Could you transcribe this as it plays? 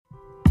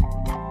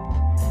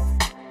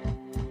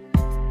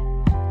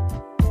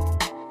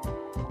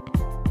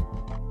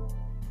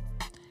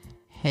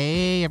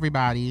Hey,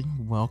 everybody.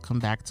 Welcome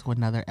back to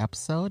another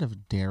episode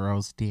of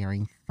Darrow's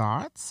Daring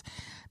Thoughts.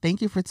 Thank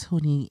you for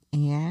tuning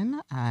in.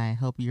 I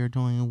hope you're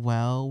doing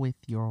well with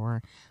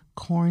your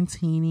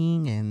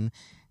quarantining and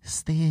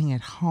staying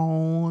at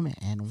home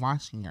and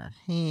washing your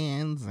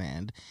hands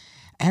and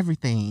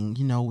everything.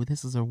 You know,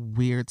 this is a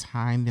weird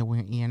time that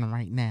we're in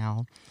right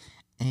now,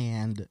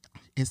 and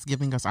it's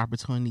giving us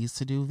opportunities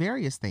to do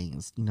various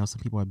things. You know,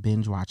 some people are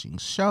binge watching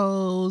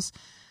shows.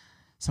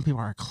 Some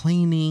people are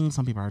cleaning.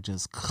 Some people are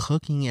just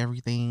cooking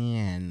everything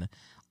and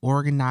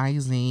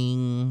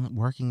organizing,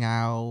 working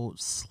out,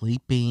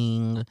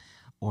 sleeping,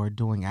 or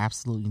doing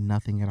absolutely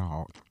nothing at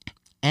all.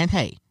 And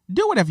hey,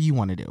 do whatever you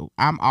want to do.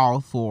 I'm all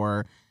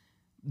for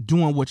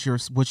doing what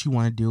you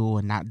want to do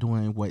and not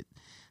doing what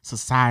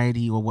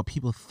society or what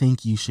people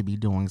think you should be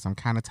doing. So I'm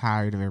kind of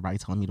tired of everybody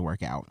telling me to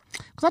work out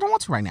because I don't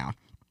want to right now.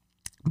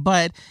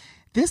 But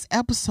this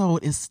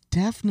episode is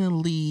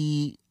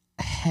definitely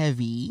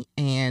heavy,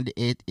 and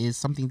it is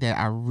something that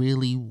I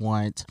really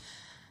want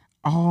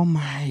all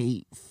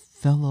my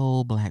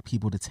fellow Black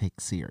people to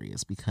take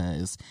serious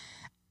because,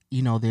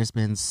 you know, there's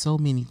been so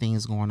many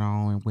things going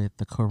on with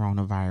the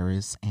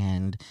coronavirus,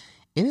 and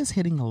it is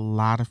hitting a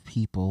lot of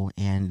people.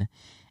 And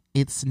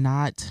it's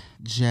not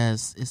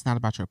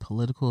about your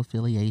political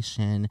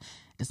affiliation.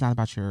 It's not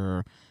about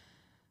your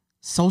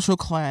social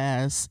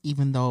class,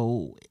 even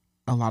though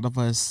a lot of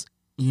us,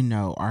 you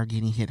know, are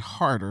getting hit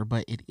harder,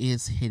 but it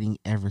is hitting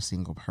every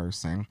single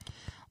person.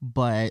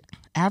 But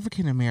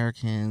African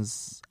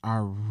Americans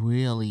are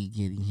really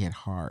getting hit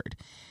hard,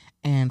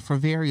 and for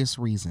various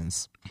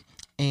reasons.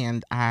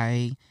 And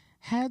I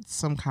had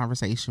some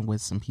conversation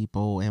with some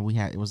people, and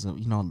it was a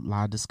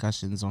lot of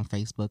discussions on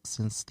Facebook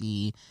since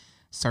the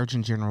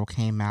Surgeon General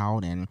came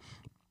out, and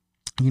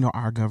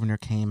our governor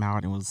came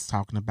out and was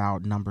talking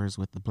about numbers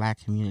with the Black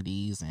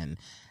communities and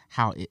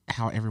how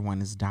everyone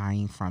is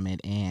dying from it.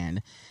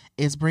 And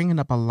it's bringing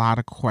up a lot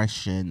of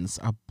questions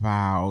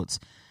about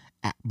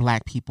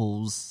Black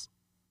people's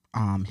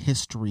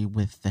history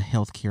with the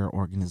healthcare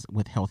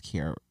with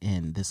healthcare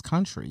in this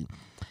country.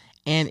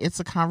 And it's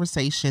a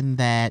conversation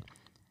that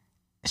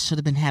should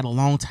have been had a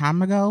long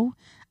time ago.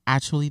 I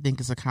truly think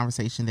it's a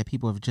conversation that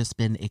people have just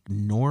been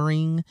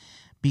ignoring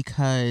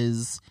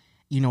because,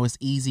 it's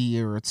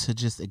easier to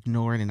just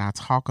ignore it and not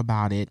talk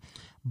about it.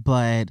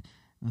 But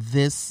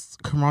this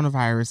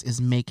coronavirus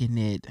is making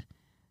it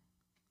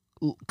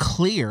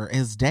clear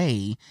as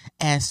day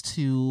as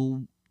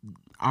to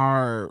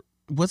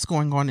what's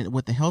going on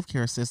with the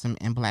healthcare system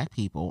and Black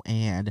people.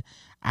 And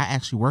I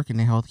actually work in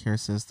the healthcare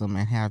system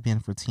and have been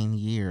for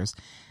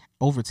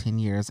over 10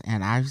 years.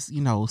 And I've,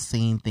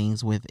 seen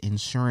things with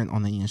insurance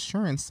on the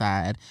insurance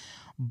side,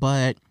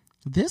 but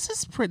this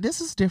is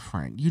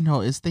different.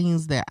 It's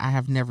things that I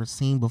have never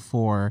seen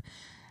before.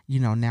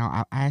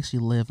 Now I actually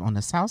live on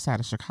the south side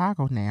of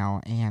Chicago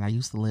now, and I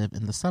used to live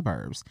in the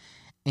suburbs.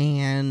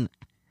 And,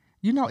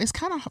 it's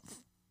kind of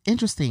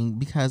interesting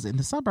because in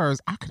the suburbs,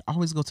 I could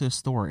always go to the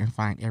store and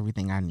find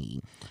everything I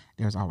need.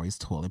 There's always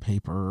toilet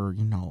paper,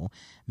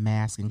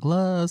 masks and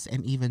gloves.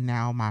 And even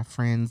now my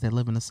friends that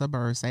live in the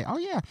suburbs say, oh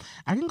yeah,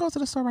 I can go to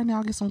the store right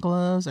now, get some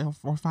gloves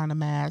or find a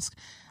mask.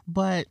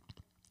 But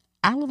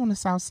I live on the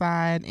south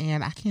side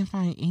and I can't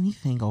find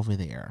anything over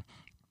there.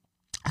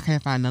 I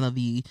can't find none of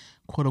the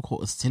quote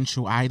unquote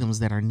essential items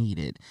that are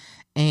needed.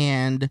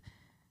 And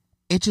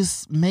it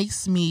just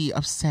makes me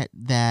upset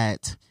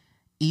that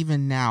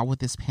even now with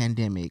this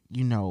pandemic,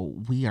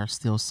 we are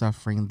still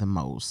suffering the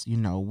most.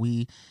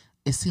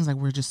 It seems like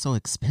we're just so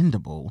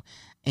expendable.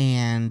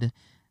 And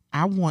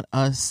I want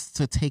us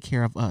to take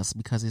care of us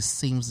because it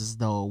seems as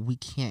though we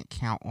can't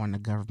count on the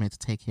government to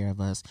take care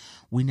of us.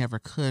 We never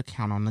could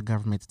count on the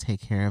government to take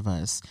care of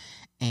us.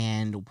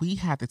 And we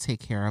have to take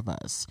care of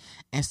us.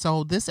 And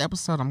so this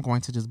episode, I'm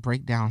going to just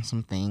break down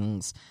some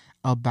things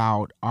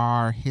about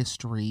our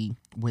history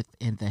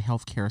within the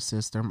healthcare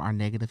system, our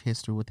negative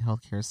history with the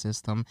healthcare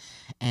system,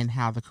 and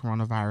how the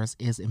coronavirus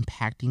is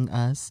impacting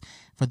us.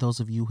 For those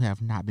of you who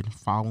have not been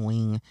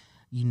following,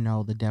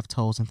 the death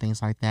tolls and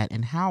things like that,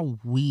 and how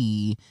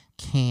we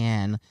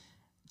can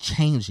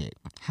change it.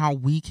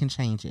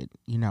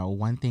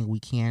 One thing we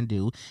can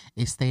do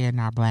is stay in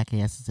our Black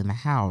asses in the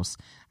house.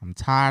 I'm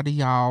tired of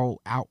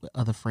y'all out with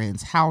other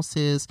friends'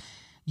 houses.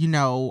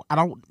 I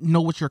don't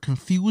know what your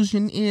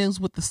confusion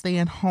is with the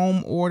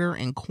stay-at-home order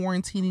and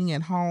quarantining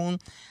at home.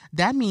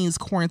 That means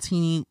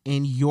quarantining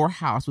in your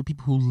house with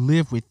people who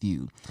live with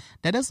you.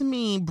 That doesn't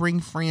mean bring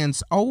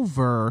friends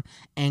over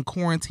and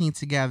quarantine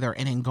together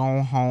and then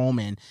go home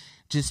and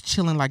just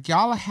chilling. Like,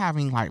 y'all are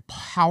having like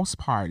house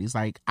parties.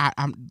 Like,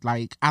 I'm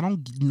like, I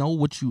don't know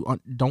what you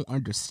don't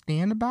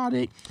understand about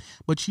it,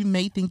 but you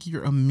may think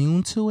you're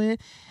immune to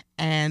it,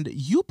 and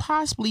you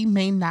possibly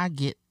may not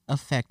get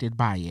affected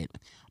by it.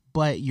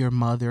 But your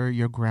mother,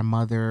 your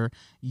grandmother,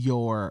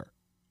 your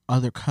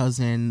other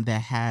cousin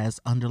that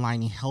has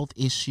underlying health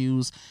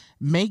issues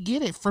may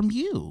get it from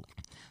you.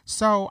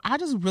 So I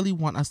just really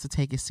want us to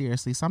take it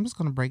seriously. So I'm just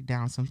going to break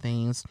down some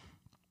things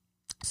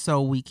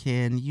so we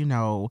can,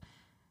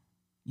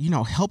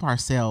 help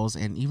ourselves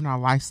and even our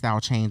lifestyle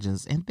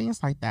changes and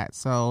things like that.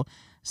 So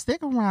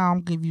stick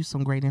around, give you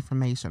some great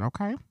information,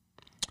 okay?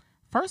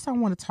 First, I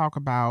want to talk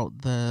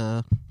about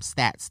the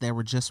stats that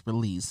were just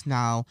released.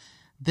 Now,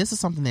 this is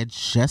something that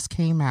just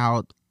came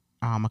out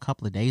a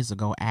couple of days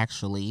ago,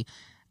 actually,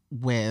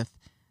 with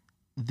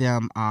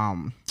them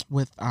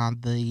with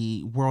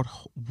the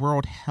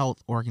World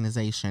Health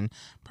Organization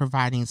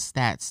providing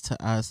stats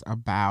to us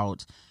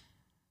about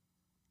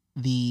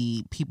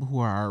the people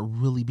who are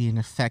really being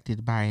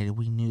affected by it.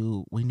 We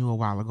knew a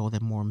while ago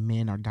that more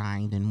men are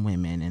dying than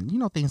women,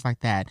 and things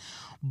like that.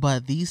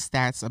 But these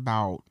stats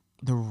about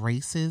the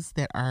races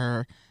that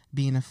are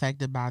being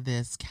affected by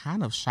this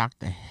kind of shocked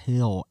the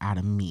hell out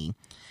of me.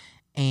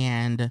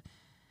 And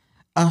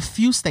a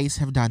few states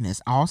have done this.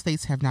 All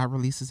states have not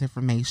released this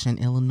information.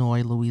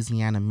 Illinois,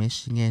 Louisiana,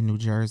 Michigan, New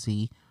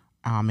Jersey,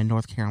 and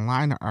North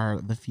Carolina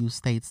are the few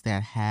states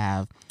that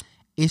have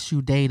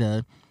issued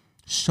data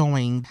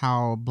showing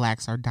how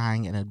blacks are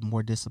dying at a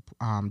more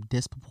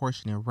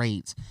disproportionate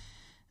rate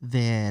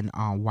than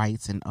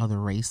whites and other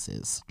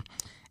races.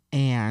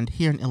 And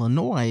here in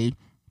Illinois,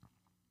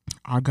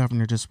 our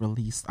governor just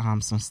released some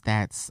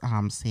stats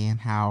saying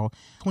how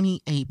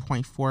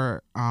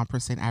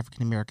 28.4%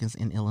 African Americans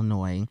in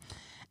Illinois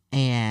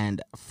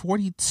and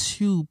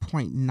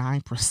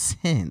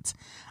 42.9%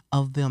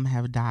 of them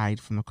have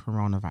died from the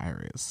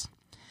coronavirus.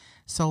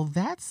 So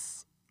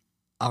that's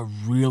a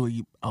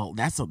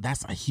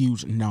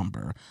huge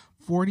number.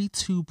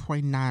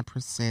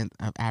 42.9%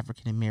 of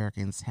African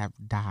Americans have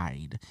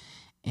died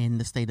in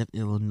the state of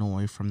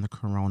Illinois from the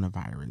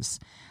coronavirus.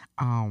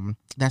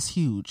 That's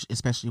huge,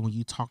 especially when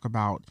you talk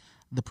about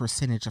the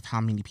percentage of how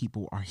many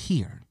people are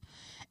here.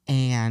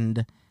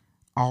 And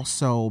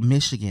also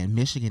Michigan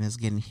is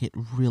getting hit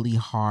really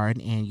hard.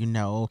 And,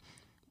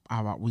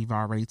 we've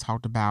already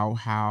talked about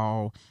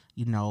how,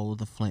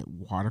 the Flint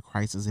water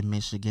crisis in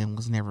Michigan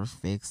was never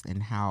fixed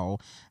and how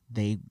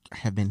they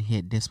have been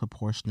hit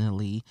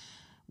disproportionately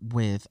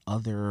with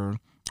other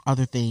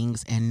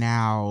things. And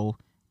now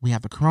we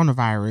have the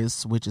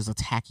coronavirus, which is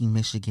attacking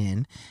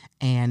Michigan,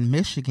 and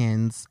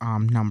Michigan's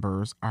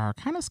numbers are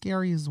kind of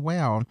scary as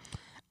well.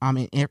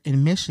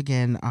 In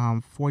Michigan,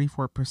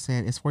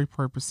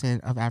 44%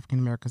 of African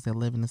Americans that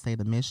live in the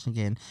state of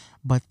Michigan,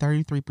 but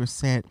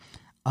 33%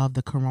 of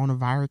the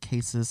coronavirus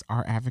cases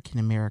are African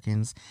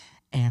Americans,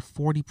 and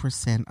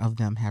 40% of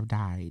them have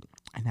died,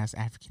 and that's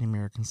African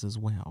Americans as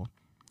well.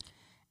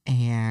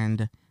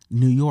 And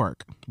New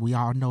York, we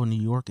all know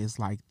New York is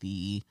like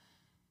the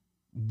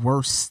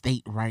worst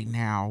state right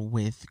now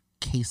with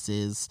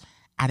cases.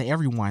 Out of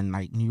everyone,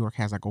 like New York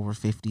has like over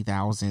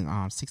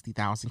 50,000,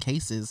 60,000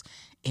 cases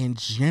in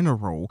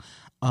general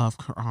of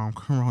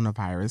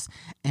coronavirus,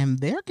 and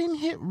they're getting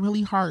hit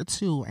really hard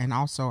too. And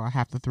also, I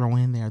have to throw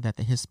in there that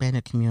the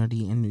Hispanic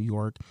community in New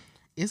York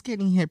is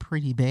getting hit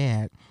pretty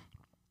bad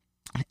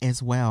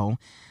as well.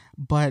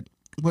 But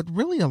what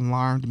really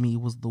alarmed me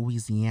was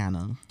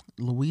Louisiana.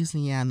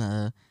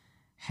 Louisiana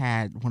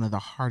had one of the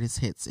hardest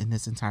hits in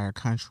this entire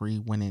country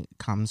when it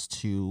comes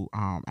to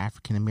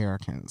African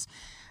Americans.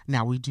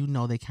 Now, we do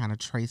know they kind of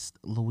traced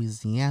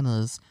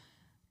Louisiana's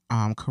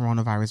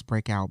coronavirus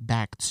breakout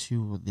back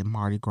to the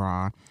Mardi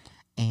Gras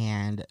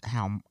and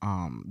how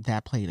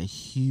that played a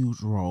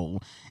huge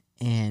role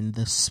in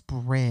the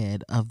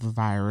spread of the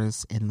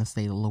virus in the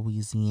state of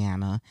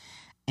Louisiana.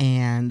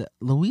 And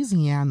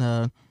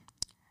Louisiana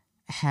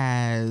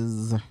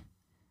has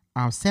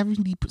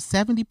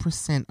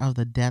 70% of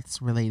the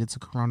deaths related to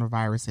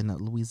coronavirus in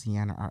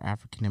Louisiana are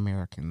African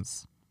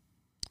Americans.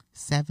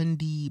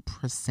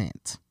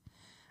 70%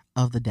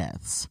 of the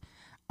deaths.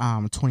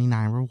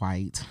 29 were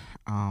white,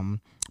 but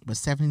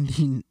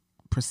 70%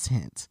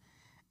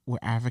 were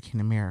African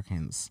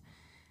Americans.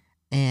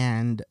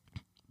 And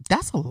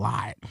that's a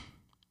lot.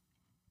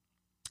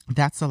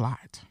 That's a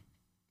lot.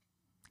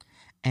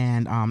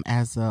 And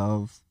as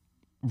of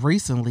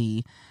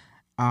recently,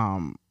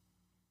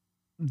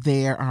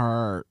 there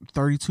are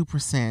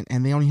 32%,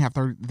 and they only have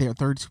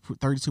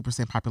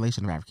 32%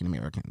 population of African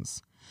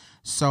Americans.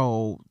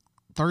 So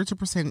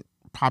 32%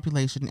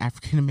 population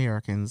African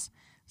Americans,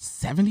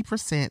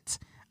 70%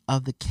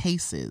 of the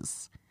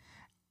cases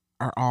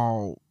are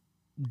all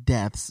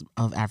deaths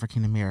of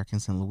African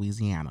Americans in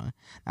Louisiana.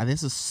 Now,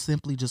 this is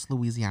simply just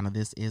Louisiana.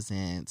 This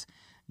isn't,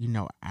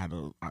 out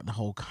of the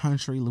whole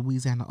country.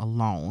 Louisiana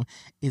alone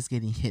is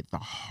getting hit the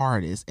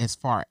hardest as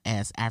far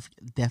as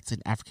deaths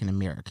in African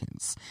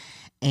Americans.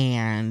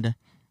 And,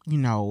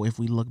 if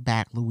we look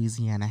back,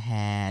 Louisiana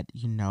had,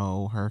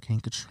 Hurricane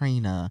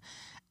Katrina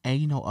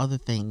and, other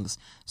things.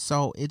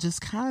 So it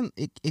just kind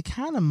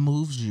of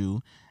moves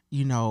you,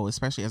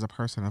 especially as a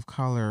person of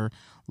color,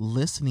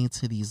 listening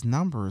to these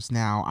numbers.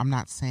 Now, I'm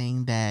not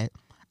saying that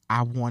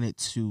I wanted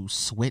to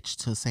switch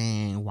to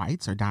saying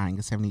whites are dying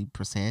at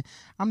 70%.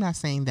 I'm not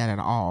saying that at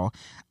all.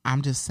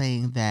 I'm just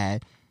saying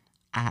that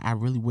I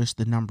really wish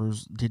the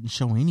numbers didn't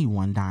show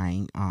anyone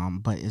dying,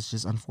 but it's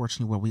just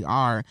unfortunate where we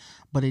are.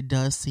 But it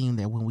does seem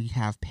that when we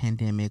have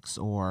pandemics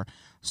or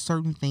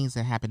certain things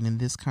that happen in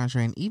this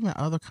country and even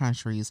other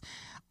countries,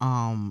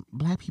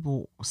 Black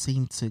people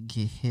seem to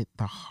get hit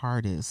the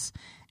hardest.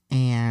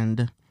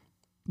 And,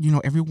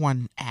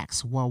 everyone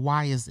asks, well,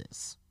 why is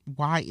this?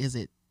 Why is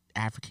it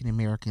African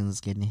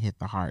Americans getting hit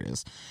the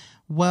hardest?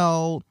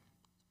 Well,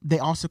 they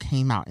also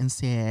came out and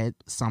said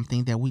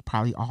something that we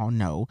probably all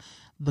know.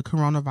 The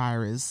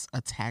coronavirus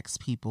attacks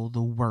people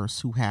the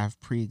worst who have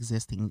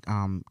pre-existing,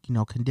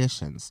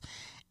 conditions.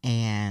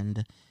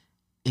 And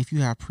if you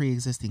have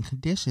pre-existing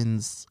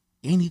conditions,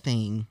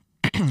 anything,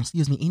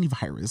 any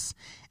virus,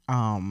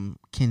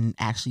 can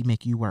actually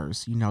make you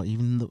worse.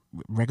 Even the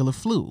regular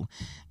flu,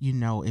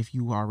 if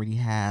you already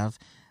have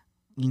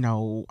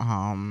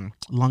lung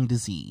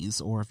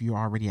disease, or if you're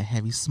already a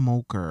heavy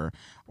smoker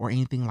or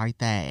anything like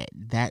that,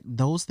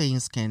 those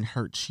things can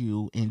hurt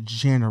you in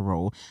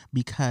general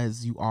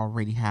because you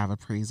already have a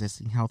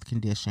pre-existing health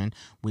condition,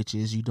 which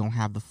is you don't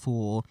have the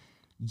full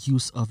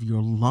use of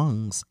your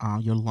lungs,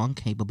 your lung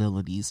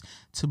capabilities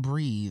to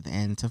breathe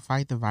and to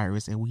fight the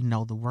virus. And we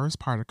know the worst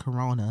part of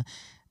corona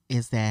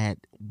is that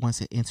once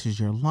it enters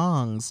your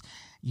lungs,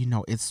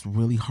 it's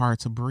really hard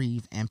to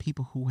breathe. And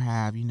people who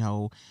have,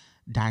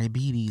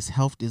 diabetes,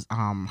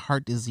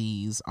 heart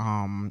disease,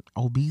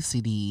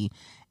 obesity,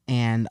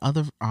 and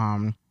other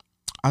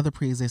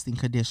pre-existing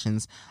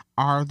conditions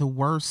are the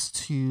worst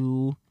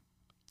to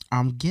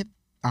get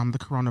the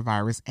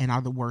coronavirus, and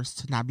are the worst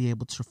to not be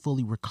able to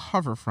fully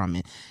recover from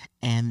it,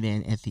 and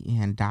then at the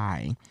end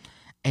die.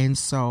 And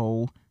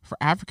so for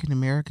African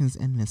Americans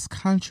in this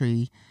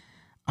country,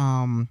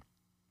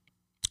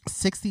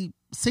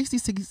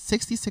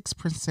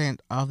 66%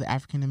 of the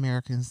African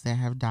Americans that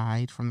have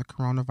died from the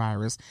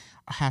coronavirus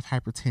have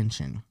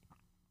hypertension.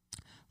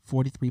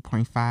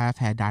 43.5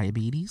 had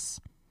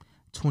diabetes.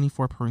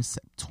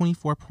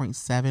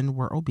 24.7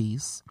 were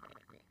obese.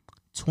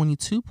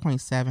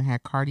 22.7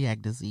 had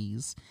cardiac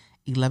disease.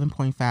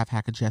 11.5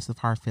 had congestive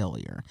heart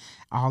failure.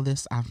 All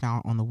this I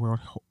found on the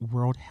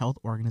World Health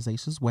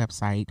Organization's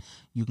website.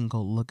 You can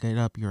go look it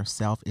up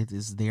yourself. It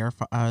is there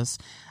for us.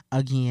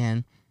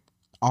 Again,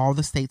 all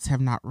the states have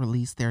not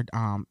released their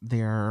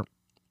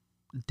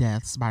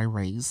deaths by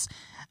race.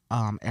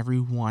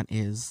 Everyone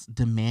is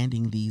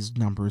demanding these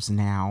numbers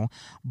now,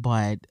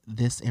 but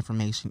this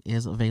information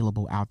is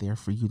available out there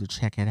for you to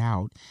check it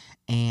out.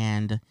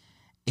 And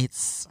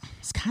it's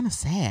kind of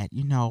sad,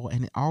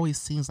 and it always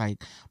seems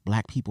like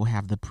Black people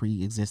have the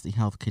pre-existing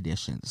health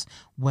conditions.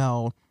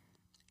 Well,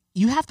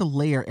 you have to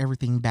layer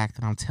everything back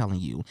that I'm telling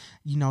you.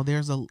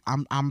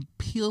 I'm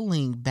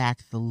peeling back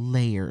the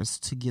layers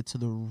to get to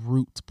the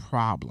root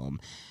problem.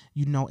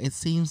 It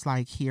seems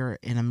like here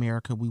in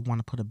America, we want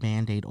to put a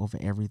Band-Aid over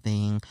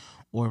everything,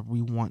 or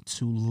we want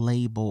to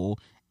label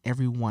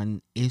every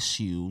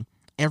issue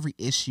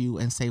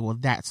and say, well,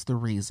 that's the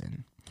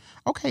reason.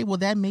 Okay, well,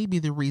 that may be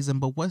the reason,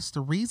 but what's the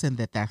reason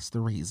that that's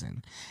the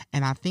reason?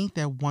 And I think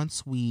that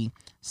once we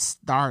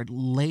start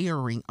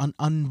layering,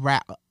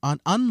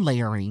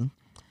 unlayering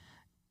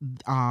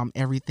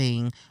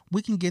everything,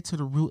 we can get to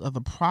the root of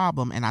the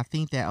problem. And I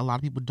think that a lot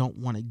of people don't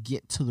want to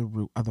get to the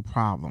root of the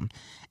problem.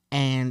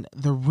 And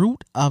the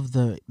root of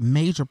the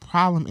major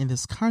problem in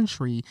this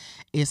country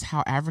is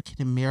how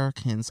African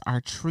Americans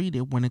are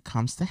treated when it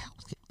comes to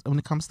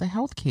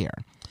health care.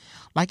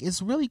 Like,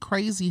 it's really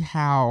crazy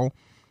how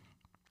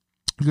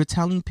you're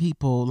telling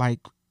people, like,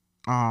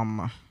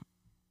 to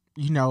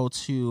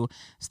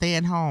stay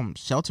at home,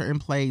 shelter in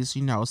place,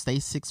 stay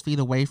 6 feet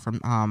away from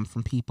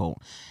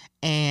people.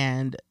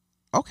 And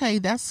okay,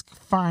 that's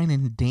fine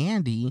and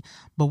dandy,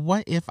 but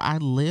what if I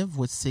live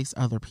with 6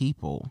 other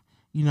people?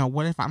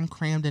 What if I'm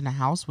crammed in a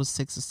house with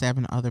 6 or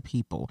 7 other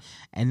people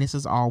and this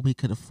is all we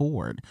could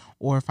afford?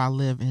 Or if I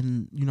live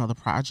in, the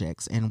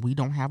projects and we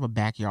don't have a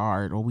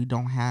backyard, or we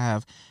don't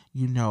have,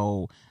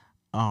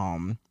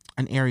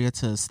 an area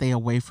to stay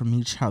away from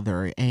each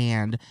other.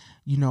 And,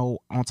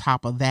 on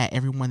top of that,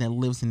 everyone that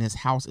lives in this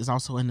house is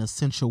also an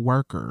essential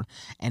worker,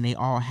 and they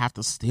all have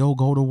to still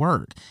go to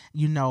work.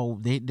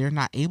 They're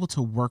not able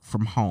to work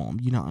from home.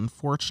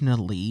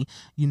 Unfortunately,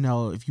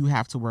 if you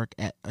have to work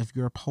if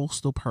you're a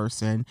postal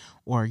person,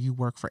 or you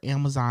work for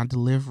Amazon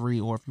delivery,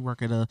 or if you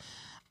work at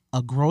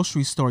a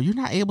grocery store, you're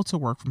not able to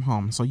work from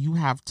home. So you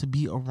have to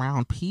be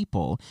around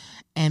people,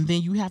 and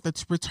then you have to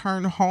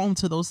return home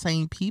to those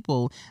same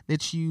people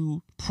that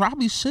you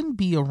probably shouldn't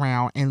be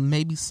around. And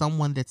maybe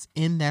someone that's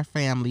in that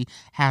family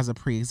has a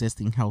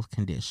pre-existing health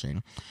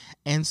condition.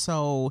 And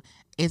so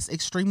it's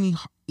extremely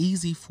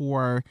easy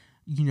for,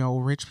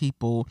 rich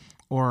people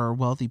or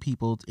wealthy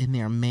people in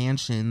their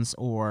mansions,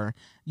 or,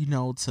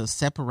 to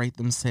separate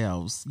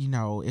themselves.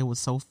 It was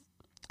so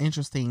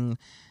interesting.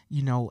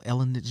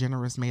 Ellen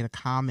DeGeneres made a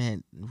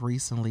comment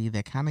recently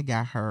that kind of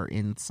got her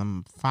in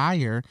some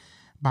fire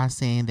by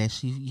saying that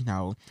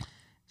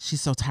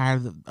she's so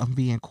tired of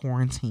being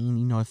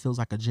quarantined. It feels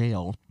like a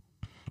jail.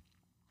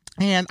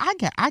 And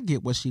I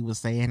get what she was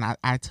saying.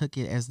 I took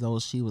it as though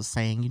she was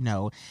saying,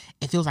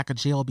 it feels like a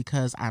jail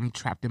because I'm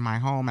trapped in my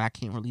home and I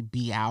can't really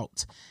be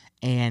out.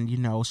 And,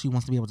 she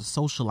wants to be able to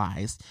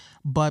socialize.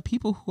 But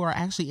people who are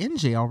actually in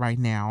jail right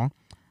now,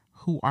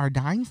 who are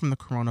dying from the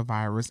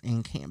coronavirus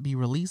and can't be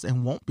released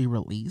and won't be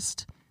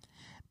released,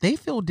 they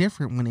feel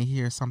different when they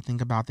hear something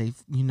about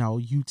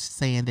you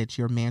saying that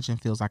your mansion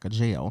feels like a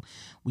jail.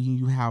 When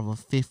you have a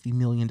 $50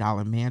 million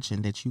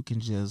mansion that you can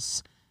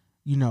just,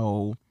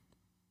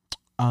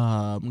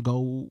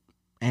 go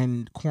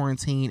and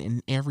quarantine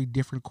in every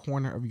different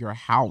corner of your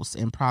house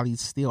and probably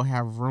still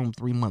have room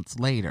 3 months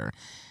later,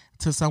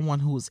 to someone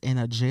who's in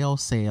a jail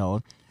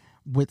cell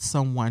with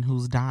someone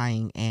who's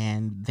dying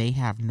and they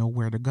have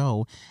nowhere to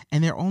go,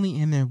 and they're only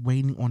in there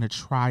waiting on a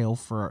trial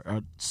for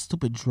a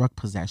stupid drug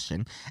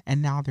possession,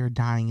 and now they're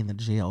dying in the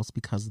jails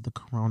because of the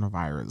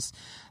coronavirus.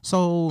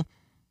 So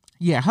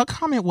yeah, her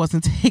comment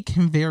wasn't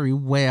taken very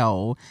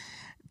well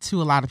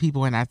to a lot of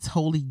people, and I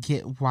totally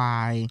get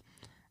why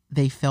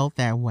they felt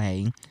that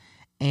way.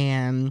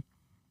 And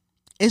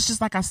it's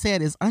just like I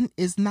said,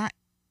 it's not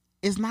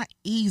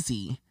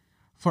easy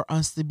for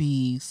us to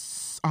be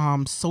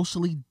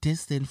socially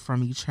distant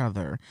from each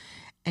other.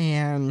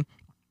 And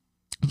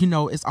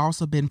it's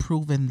also been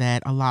proven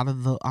that a lot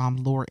of the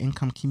lower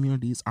income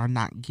communities are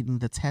not getting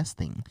the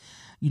testing.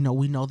 We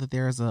know that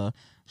there's a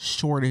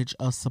shortage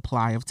of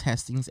supply of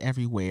testings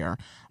everywhere,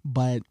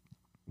 but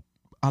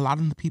a lot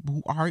of the people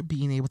who are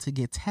being able to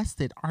get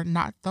tested are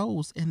not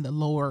those in the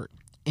lower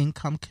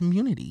income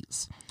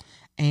communities.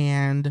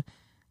 And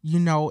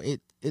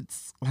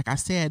it's like I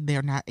said,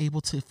 they're not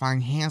able to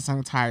find hand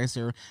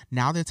sanitizer.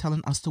 Now they're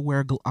telling us to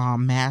wear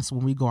masks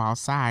when we go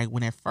outside,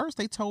 when at first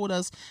they told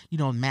us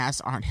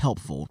masks aren't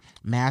helpful,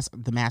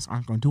 the masks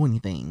aren't going to do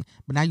anything.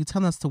 But now you're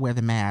telling us to wear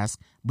the mask,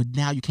 but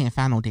now you can't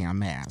find no damn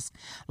mask.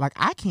 Like,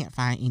 I can't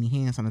find any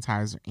hand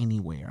sanitizer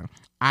anywhere.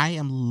 I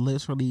am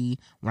literally,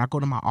 when I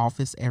go to my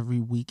office every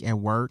week at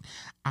work,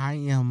 I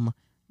am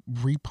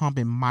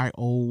repumping my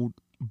old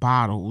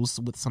bottles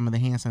with some of the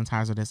hand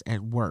sanitizer that's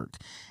at work.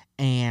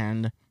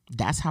 And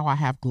that's how I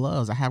have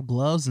gloves. I have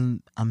gloves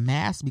and a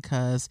mask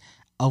because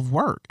of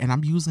work. And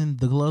I'm using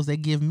the gloves they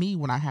give me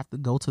when I have to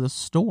go to the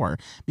store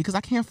because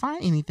I can't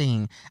find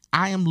anything.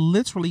 I am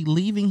literally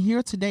leaving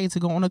here today to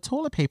go on a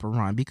toilet paper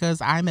run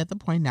because I'm at the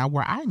point now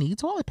where I need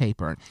toilet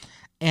paper.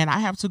 And I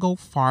have to go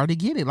far to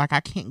get it. Like, I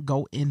can't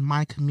go in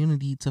my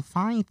community to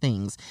find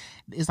things.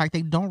 It's like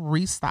they don't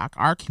restock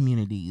our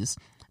communities.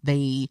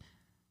 They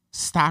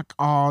stock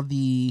all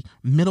the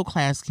middle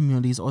class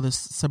communities or the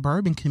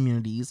suburban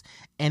communities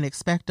and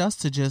expect us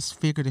to just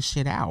figure the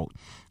shit out.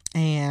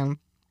 And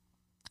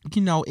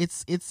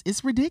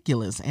it's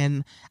ridiculous.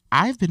 And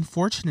I've been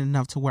fortunate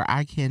enough to where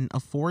I can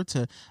afford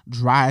to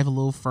drive a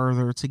little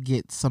further to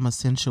get some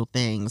essential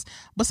things,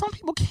 but some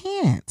people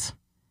can't.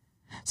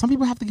 Some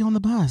people have to get on the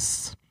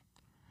bus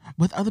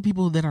with other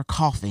people that are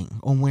coughing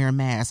or wearing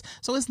masks.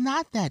 So it's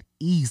not that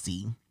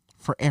easy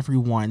for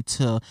everyone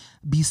to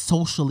be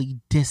socially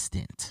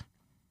distant.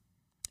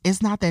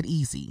 It's not that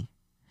easy.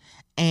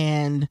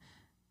 And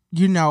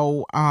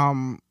the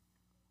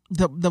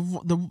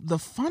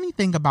funny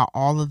thing about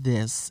all of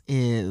this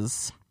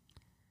is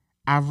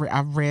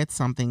I've read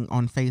something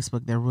on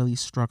Facebook that really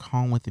struck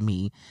home with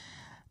me.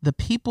 The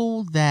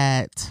people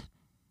that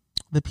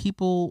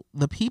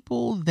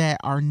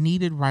are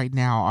needed right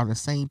now are the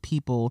same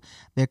people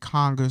that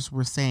Congress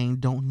were saying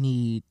don't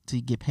need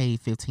to get paid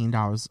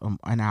 $15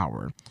 an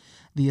hour.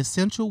 The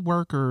essential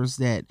workers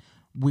that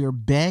we're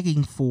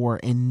begging for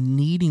and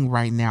needing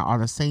right now are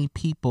the same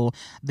people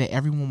that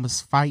everyone was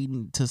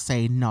fighting to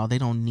say, no, they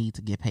don't need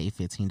to get paid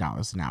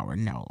 $15 an hour.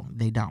 No,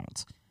 they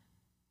don't.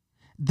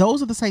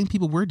 Those are the same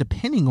people we're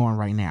depending on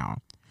right now.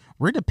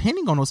 We're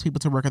depending on those people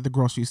to work at the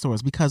grocery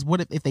stores because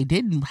what if they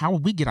didn't, how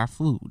would we get our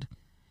food?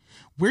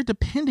 We're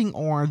depending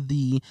on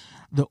the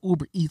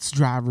Uber Eats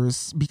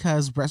drivers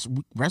because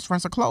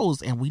restaurants are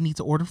closed and we need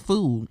to order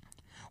food.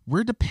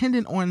 We're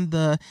dependent on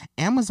the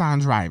Amazon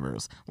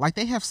drivers. Like,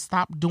 they have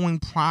stopped doing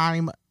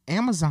Prime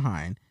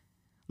Amazon.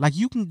 Like,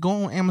 you can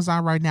go on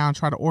Amazon right now and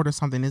try to order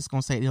something. It's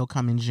going to say it'll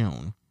come in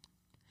June.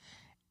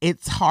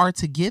 It's hard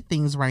to get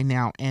things right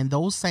now. And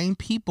those same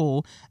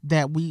people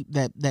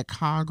that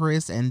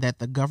Congress and that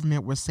the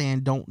government were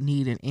saying don't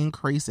need an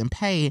increase in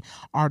pay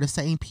are the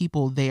same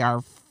people they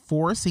are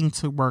forcing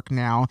to work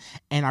now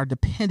and are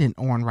dependent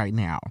on right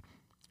now.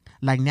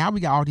 Like, now we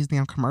got all these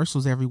damn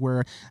commercials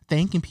everywhere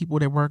thanking people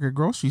that work at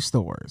grocery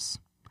stores.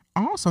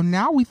 Also,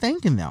 now we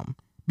thanking them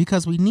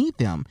because we need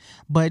them.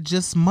 But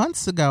just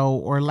months ago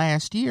or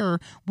last year,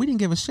 we didn't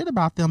give a shit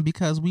about them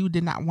because we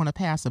did not want to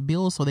pass a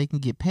bill so they can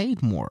get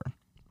paid more.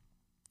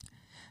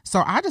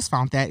 So I just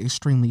found that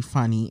extremely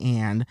funny.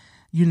 And,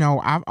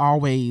 I've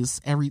always,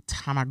 every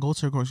time I go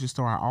to a grocery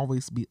store,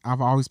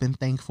 I've always been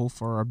thankful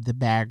for the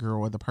bagger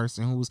or the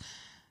person who's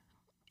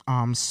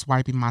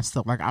swiping my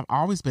stuff. Like, I've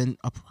always been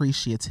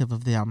appreciative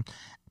of them.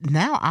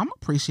 Now I'm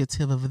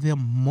appreciative of them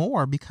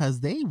more because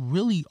they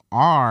really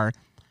are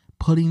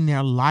putting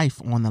their life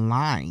on the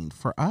line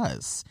for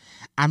us.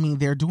 I mean,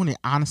 they're doing it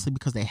honestly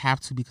because they have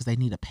to, because they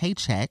need a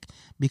paycheck,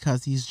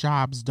 because these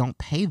jobs don't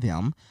pay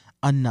them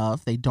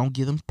enough. They don't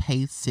give them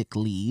paid sick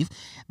leave.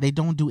 They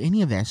don't do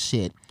any of that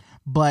shit.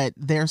 But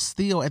they're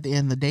still, at the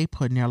end of the day,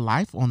 putting their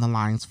life on the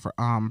lines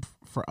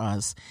for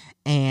us.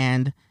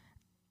 And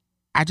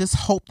I just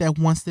hope that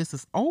once this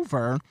is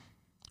over,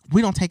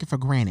 we don't take it for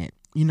granted.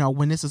 You know,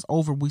 when this is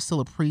over, we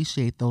still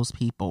appreciate those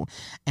people.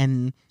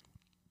 And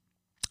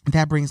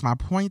that brings my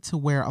point to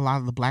where a lot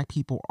of the Black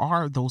people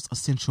are those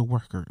essential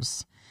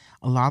workers.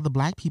 A lot of the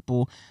Black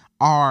people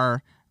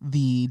are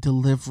the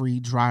delivery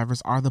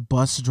drivers, are the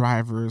bus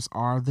drivers,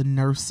 are the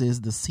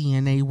nurses, the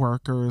CNA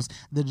workers,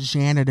 the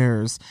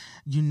janitors,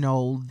 you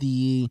know,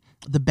 the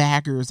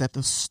baggers at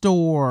the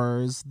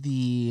stores,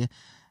 the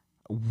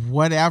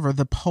whatever,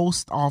 the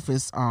post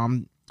office,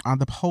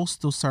 the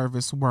postal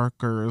service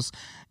workers.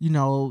 You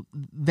know,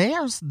 there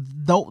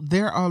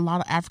are a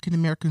lot of African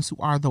Americans who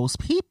are those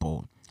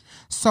people.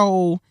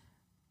 So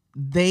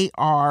they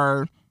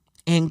are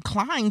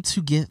inclined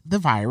to get the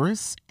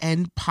virus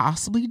and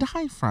possibly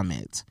die from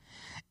it.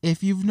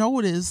 If you've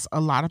noticed,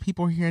 a lot of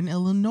people here in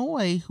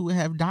Illinois who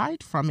have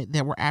died from it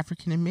that were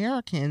African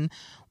American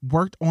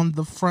worked on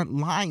the front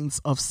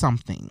lines of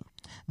something.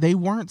 They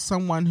weren't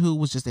someone who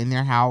was just in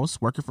their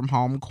house working from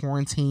home,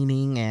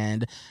 quarantining,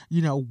 and,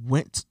 you know,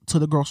 went to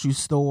the grocery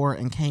store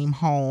and came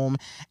home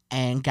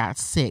and got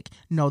sick.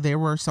 No, they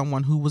were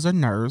someone who was a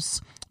nurse.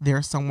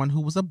 There's someone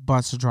who was a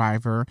bus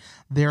driver.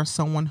 There's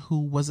someone who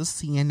was a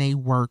CNA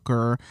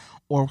worker,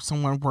 or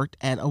someone worked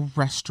at a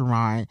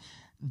restaurant.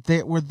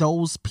 There were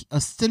those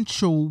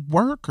essential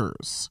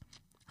workers.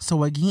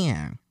 So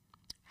again,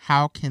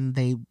 how can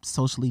they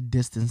socially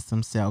distance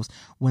themselves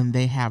when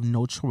they have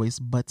no choice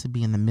but to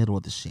be in the middle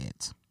of the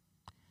shit?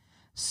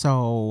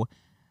 So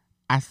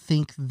I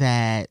think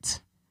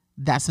that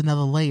that's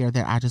another layer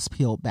that I just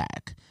peeled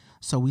back.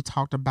 So we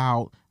talked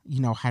about,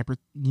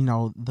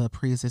 the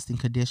pre-existing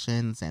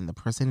conditions and the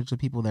percentage of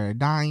people that are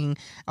dying.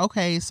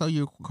 Okay, so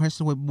your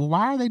question would, well,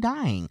 why are they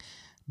dying?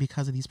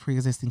 Because of these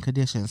pre-existing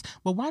conditions.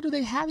 Well, why do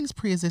they have these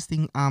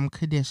pre-existing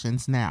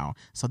conditions now?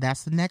 So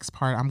that's the next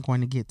part I'm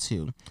going to get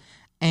to.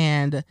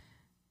 And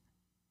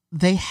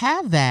they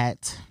have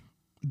that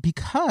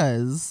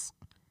because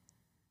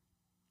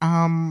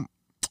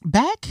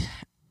back,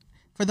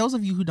 for those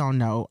of you who don't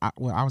know, I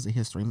was a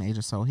history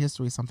major, so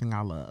history is something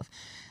I love.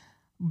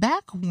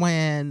 Back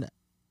when,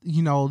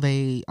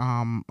 they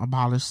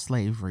abolished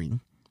slavery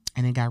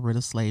and they got rid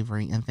of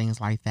slavery and things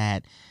like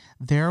that,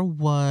 there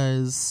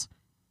was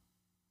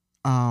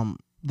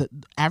the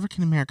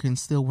African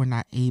Americans still were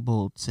not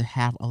able to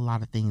have a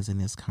lot of things in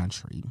this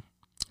country.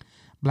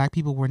 Black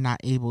people were not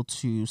able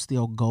to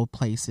still go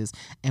places.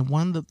 And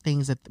one of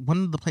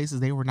the places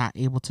they were not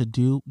able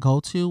to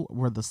go to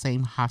were the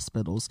same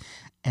hospitals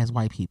as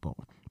white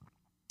people.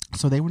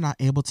 So they were not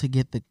able to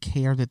get the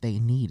care that they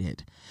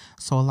needed.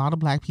 So a lot of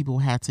Black people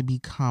had to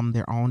become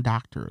their own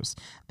doctors.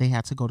 They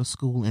had to go to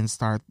school and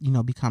start,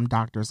 become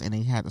doctors, and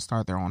they had to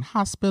start their own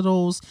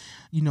hospitals,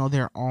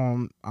 their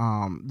own,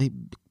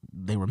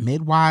 they were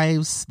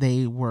midwives,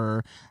 they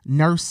were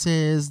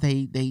nurses,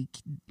 they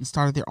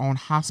started their own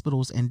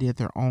hospitals and did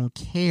their own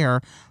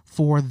care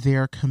for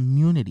their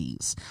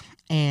communities.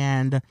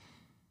 And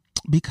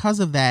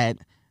because of that,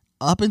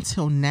 up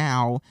until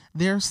now,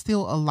 there's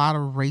still a lot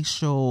of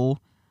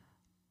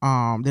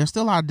there's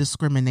still a lot of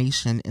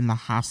discrimination in the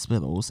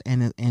hospitals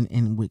and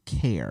with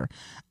care.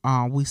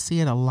 We see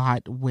it a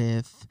lot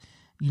with,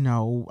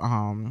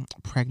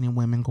 pregnant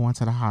women going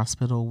to the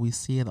hospital. We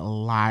see it a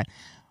lot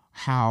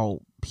how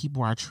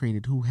people are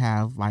treated who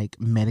have like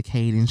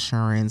Medicaid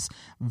insurance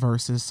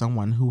versus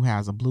someone who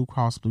has a Blue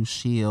Cross Blue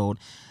Shield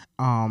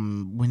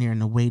when they're in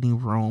the waiting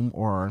room.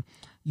 Or,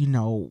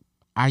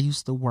 I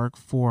used to work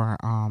for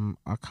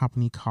a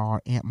company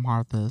called Aunt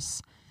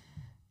Martha's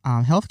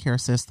healthcare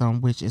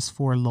system, which is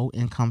for low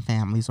income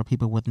families or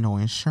people with no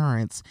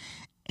insurance.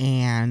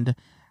 And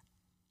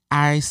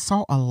I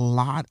saw a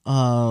lot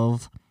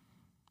of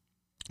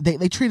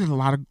They treated a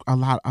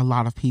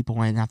lot of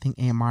people, and I think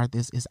Aunt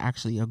Martha's is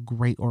actually a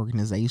great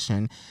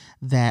organization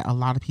that a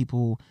lot of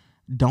people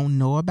don't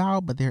know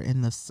about, but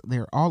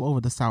they're all over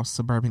the South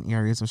suburban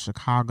areas of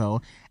Chicago,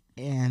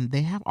 and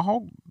they have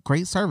all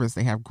great service.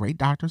 They have great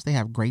doctors, they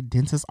have great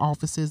dentist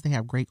offices, they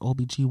have great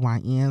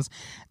OBGYNs.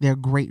 They're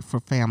great for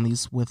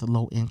families with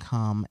low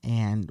income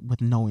and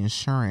with no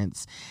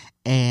insurance.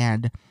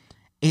 And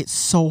it's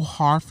so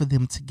hard for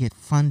them to get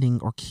funding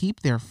or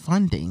keep their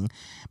funding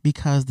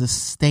because the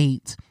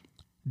state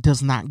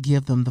does not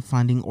give them the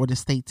funding, or the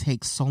state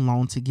takes so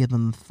long to give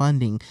them the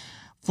funding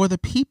for the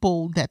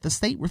people that the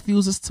state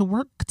refuses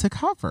to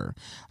cover.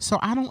 So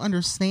I don't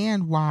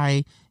understand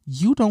why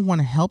you don't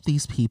want to help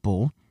these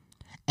people,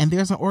 and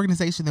there's an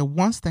organization that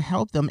wants to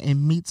help them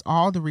and meets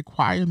all the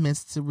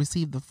requirements to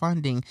receive the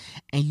funding,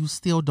 and you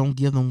still don't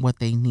give them what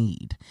they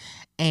need.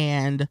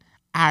 And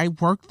I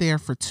worked there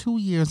for 2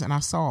 years, and I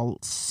saw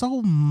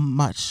so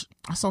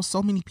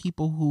many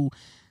people who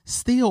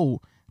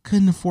still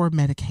couldn't afford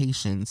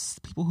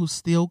medications, people who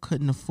still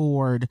couldn't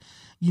afford,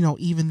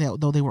 even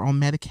though they were on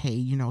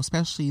Medicaid,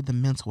 especially the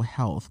mental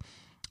health.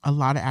 A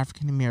lot of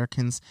African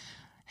Americans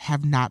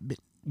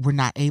were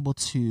not able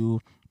to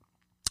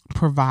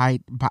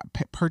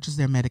purchase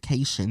their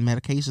medication.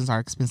 Medications are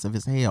expensive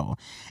as hell,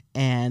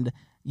 and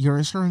your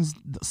insurance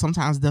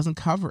sometimes doesn't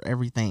cover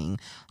everything.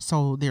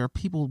 So there are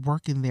people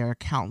working their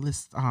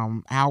countless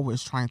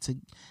hours trying to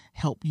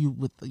help you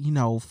with,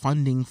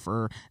 funding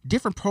for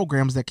different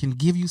programs that can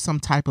give you some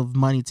type of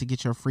money to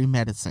get your free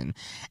medicine.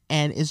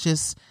 And it's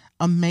just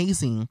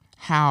amazing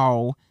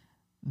how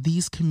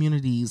these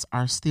communities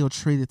are still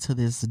treated to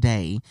this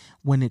day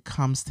when it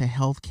comes to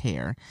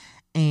healthcare.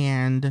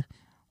 And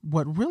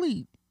what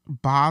really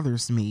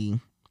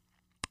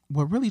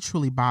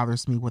truly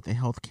bothers me with the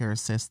healthcare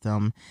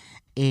system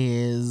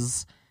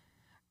is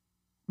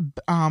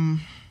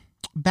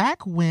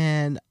back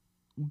when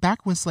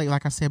slavery,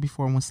 like I said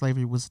before, when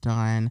slavery was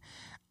done,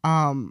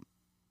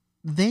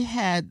 they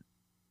had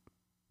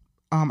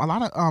a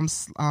lot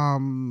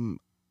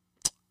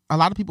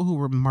of people who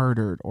were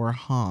murdered or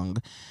hung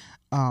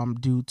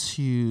due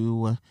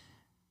to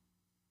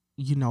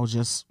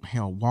just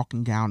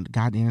walking down the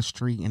goddamn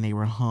street and they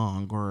were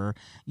hung, or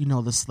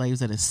the slaves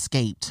that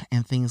escaped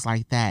and things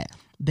like that.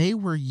 They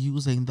were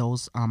using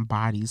those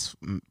bodies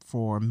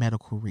for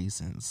medical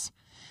reasons.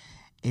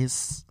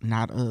 It's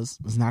not a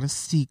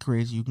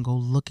secret. You can go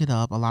look it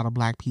up. A lot of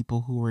Black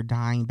people who were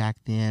dying back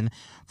then,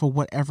 for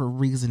whatever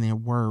reason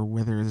it were,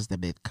 whether it's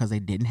because they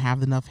didn't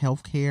have enough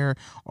health care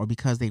or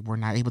because they were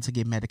not able to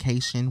get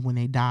medication when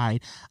they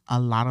died, a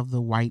lot of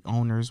the white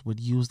owners would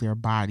use their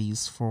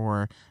bodies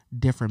for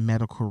different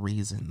medical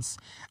reasons,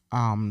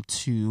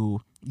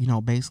 to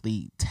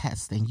basically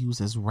test and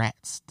use as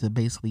rats to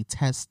basically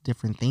test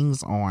different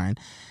things on.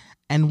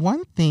 And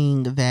one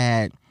thing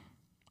that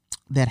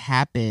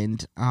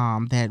happened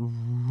that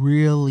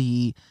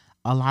really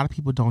a lot of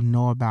people don't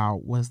know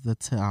about was the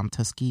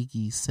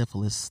Tuskegee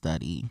syphilis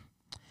study.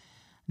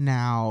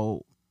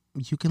 Now,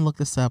 you can look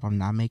this up. I'm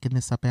not making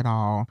this up at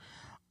all.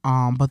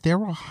 But there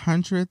were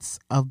hundreds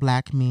of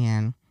Black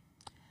men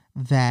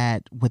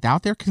that,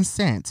 without their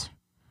consent,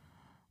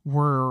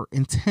 were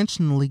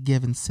intentionally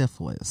given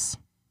syphilis.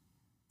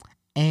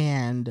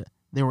 And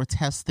they were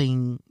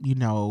testing,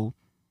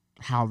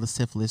 how the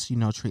syphilis,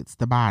 treats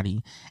the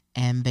body,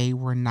 and they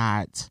were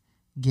not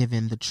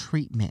given the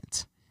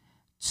treatment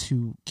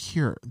to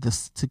cure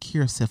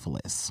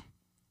syphilis.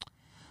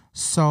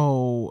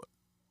 So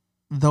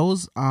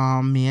those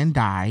men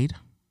died,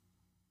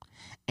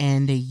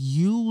 and they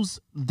use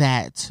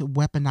that to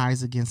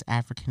weaponize against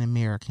African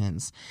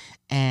Americans.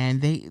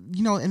 And they,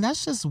 and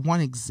that's just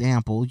one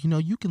example.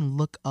 You can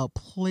look up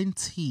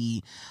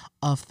plenty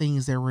of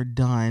things that were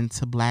done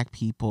to Black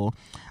people.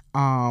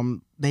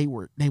 They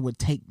would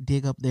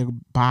dig up their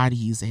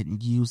bodies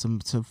and use them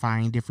to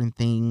find different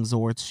things,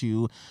 or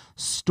to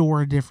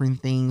store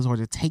different things, or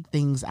to take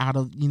things out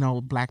of,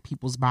 Black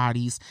people's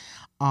bodies,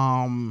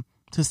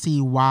 to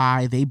see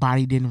why their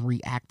body didn't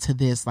react to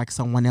this like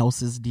someone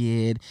else's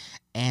did,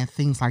 and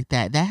things like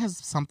that. That has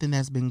something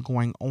that's been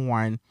going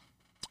on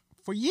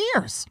for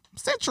years,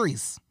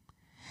 centuries.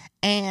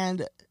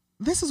 And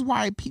this is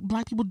why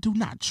Black people do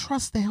not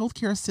trust the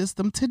healthcare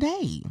system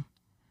today.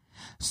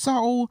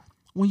 So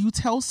when you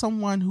tell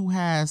someone who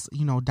has,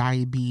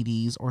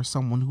 diabetes, or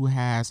someone who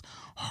has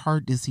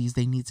heart disease,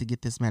 they need to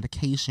get this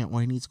medication, or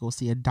they need to go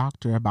see a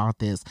doctor about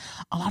this,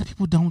 a lot of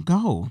people don't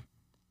go.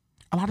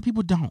 A lot of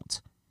people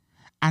don't.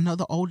 I know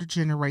the older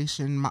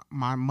generation,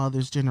 my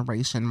mother's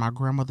generation, my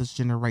grandmother's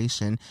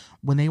generation,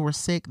 when they were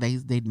sick, they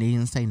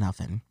didn't say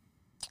nothing.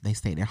 They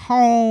stayed at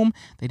home.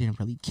 They didn't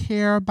really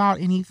care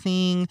about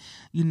anything.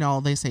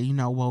 They say,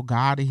 well,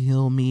 God will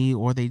heal me,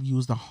 or they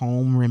use the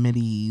home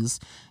remedies.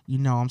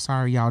 I'm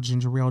sorry, y'all,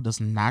 ginger ale does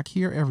not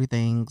cure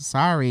everything.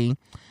 Sorry.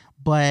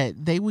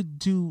 But they would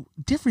do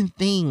different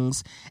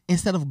things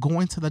instead of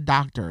going to the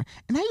doctor.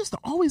 And I used to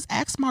always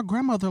ask my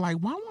grandmother, like,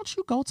 why won't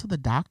you go to the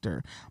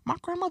doctor? My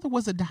grandmother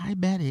was a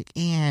diabetic,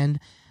 and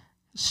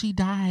she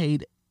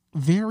died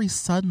very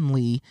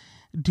suddenly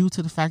due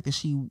to the fact that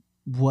she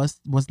was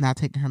not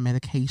taking her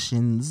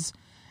medications.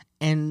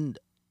 And,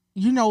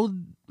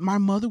 my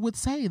mother would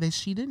say that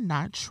she did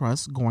not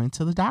trust going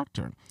to the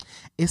doctor.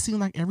 It seemed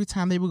like every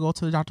time they would go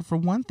to the doctor for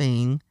one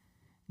thing,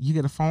 you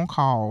get a phone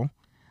call.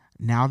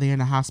 Now they're in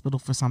the hospital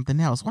for something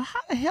else. Well, how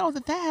the hell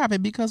did that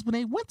happen? Because when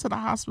they went to the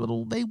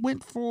hospital, they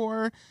went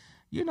for,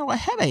 a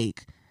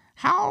headache.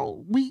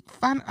 How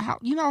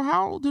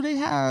do they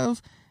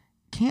have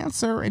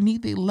cancer and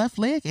need their left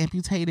leg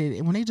amputated,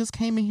 and when they just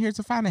came in here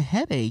to find a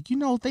headache?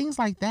 Things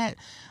like that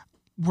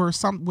was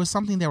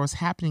something that was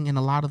happening in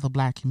a lot of the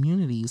Black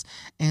communities.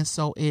 And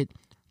so it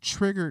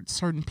triggered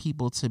certain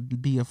people to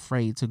be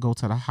afraid to go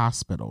to the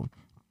hospital.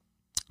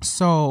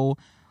 So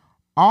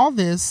all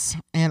this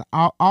in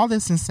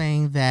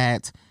saying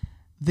that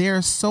there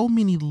are so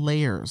many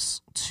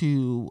layers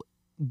to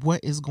what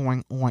is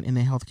going on in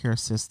the healthcare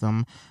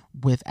system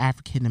with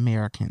African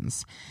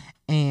Americans.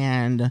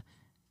 And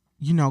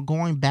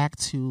going back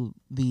to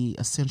the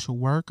essential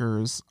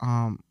workers,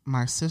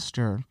 my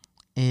sister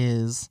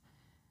is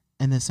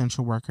an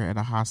essential worker at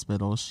a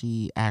hospital.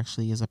 She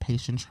actually is a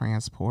patient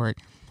transport,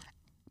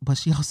 but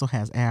she also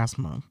has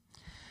asthma.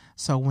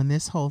 So when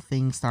this whole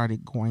thing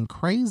started going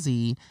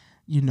crazy,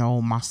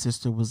 my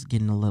sister was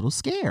getting a little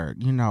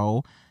scared,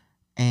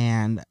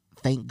 and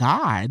thank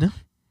God,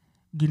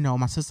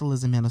 my sister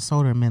lives in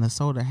Minnesota, and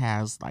Minnesota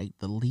has like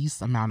the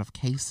least amount of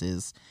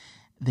cases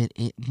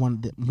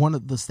one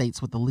of the states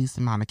with the least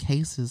amount of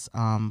cases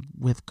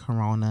with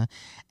corona,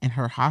 and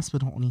her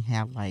hospital only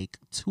had like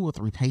 2 or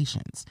 3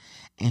 patients,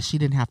 and she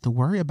didn't have to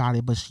worry about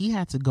it, but she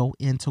had to go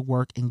into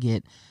work and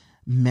get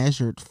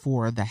measured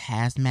for the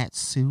hazmat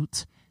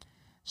suit.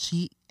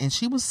 She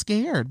was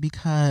scared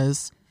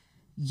because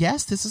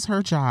yes, this is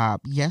her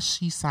job. Yes,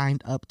 she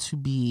signed up to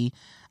be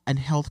a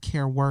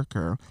healthcare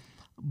worker,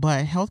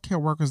 but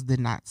healthcare workers did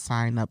not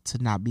sign up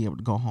to not be able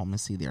to go home and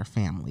see their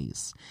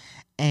families.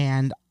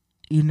 And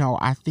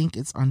I think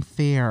it's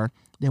unfair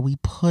that we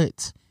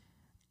put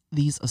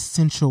these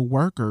essential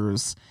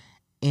workers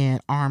in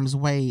harm's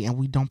way and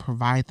we don't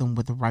provide them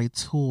with the right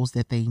tools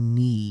that they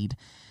need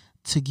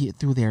to get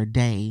through their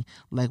day.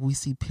 Like we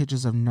see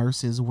pictures of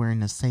nurses wearing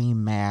the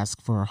same mask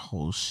for a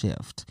whole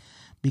shift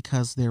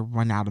because they're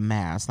run out of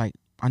masks. Like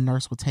a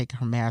nurse will take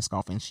her mask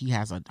off and she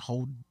has a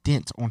whole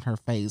dent on her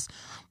face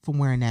from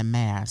wearing that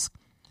mask.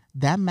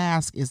 That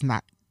mask is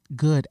not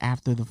good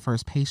after the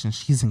first patient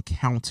she's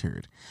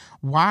encountered.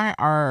 Why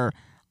are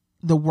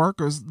the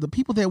workers, the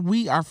people that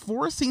we are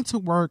forcing to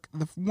work,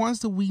 the ones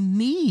that we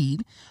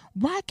need,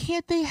 why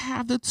can't they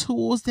have the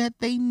tools that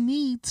they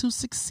need to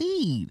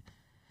succeed?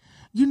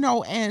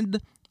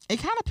 And it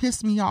kind of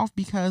pissed me off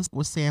because it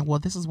was saying, well,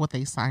 this is what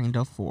they signed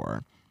up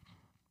for.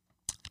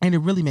 And it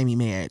really made me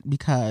mad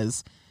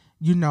because,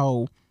 we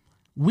don't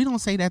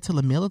say that to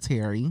the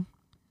military.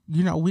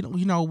 We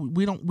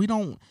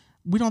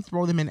don't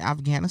throw them in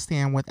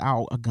Afghanistan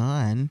without a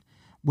gun,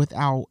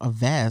 without a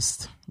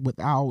vest,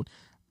 without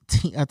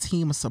a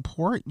team of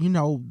support. We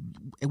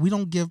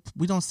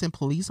don't send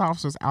police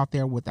officers out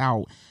there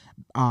without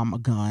a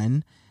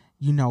gun.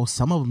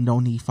 Some of them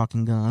don't need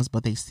fucking guns,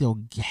 but they still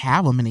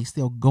have them and they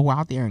still go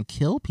out there and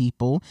kill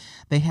people.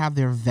 They have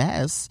their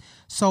vests.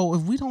 So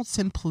if we don't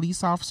send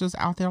police officers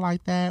out there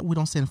like that, we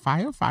don't send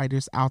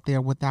firefighters out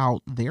there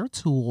without their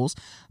tools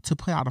to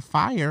put out a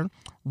fire,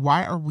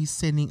 why are we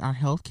sending our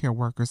healthcare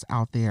workers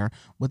out there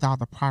without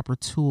the proper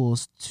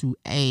tools to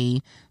A,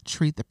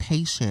 treat the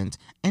patient,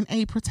 and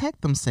A,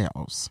 protect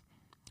themselves?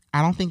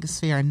 I don't think it's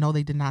fair. I know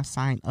they did not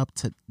sign up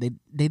to, they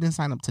didn't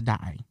sign up to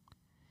die.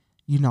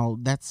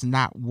 That's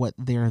not what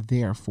they're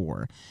there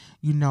for.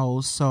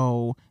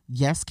 So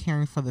yes,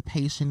 caring for the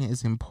patient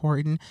is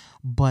important,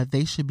 but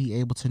they should be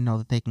able to know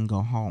that they can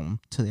go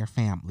home to their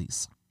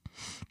families.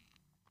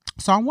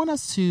 So I want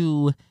us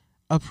to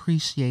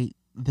appreciate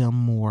them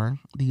more,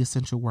 the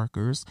essential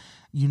workers.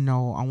 I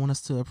want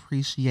us to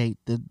appreciate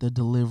the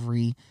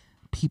delivery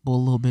people a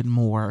little bit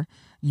more.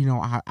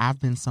 I've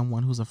been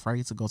someone who's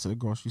afraid to go to the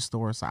grocery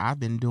store, so I've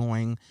been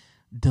doing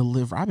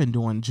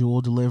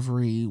jewel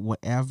delivery,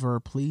 whatever.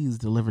 Please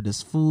deliver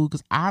this food,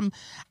 because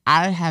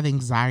I have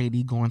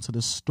anxiety going to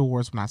the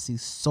stores when I see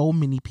so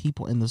many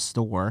people in the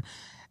store,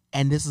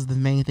 and this is the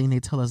main thing they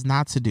tell us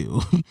not to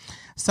do.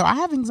 So I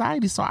have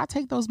anxiety, so I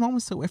take those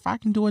moments to, if I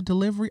can do a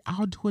delivery,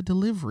 I'll do a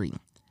delivery.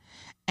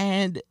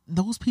 And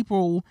those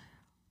people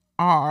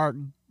are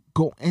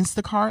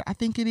Instacart, I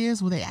think it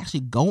is, where they actually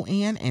go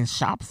in and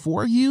shop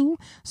for you.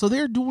 So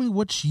they're doing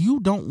what you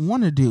don't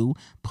want to do,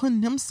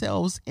 putting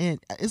themselves in.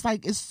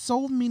 It's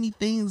so many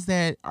things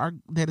that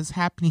is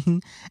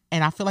happening,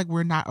 and I feel like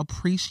we're not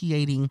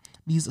appreciating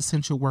these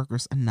essential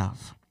workers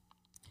enough.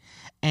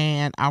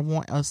 And I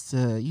want us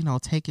to,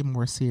 take it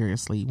more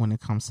seriously when it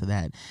comes to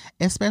that,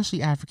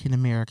 especially African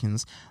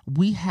Americans.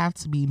 We have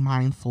to be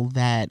mindful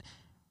that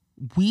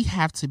we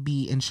have to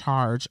be in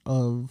charge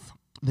of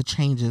the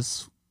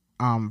changes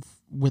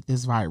with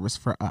this virus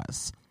for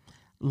us,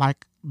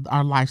 like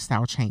our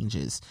lifestyle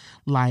changes.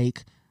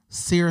 Like,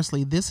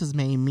 seriously, this has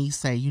made me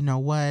say, you know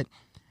what?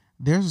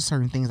 There's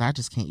certain things I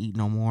just can't eat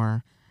no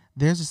more.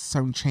 There's just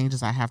certain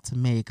changes I have to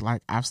make.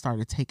 Like, I've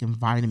started taking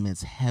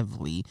vitamins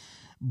heavily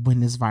when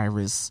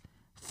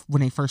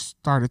they first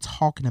started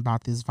talking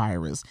about this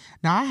virus.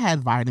 Now, I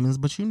had vitamins,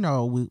 but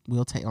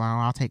we'll take.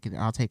 I'll take it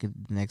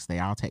the next day.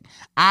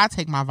 I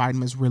take my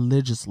vitamins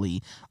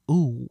religiously.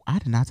 Ooh, I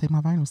did not take my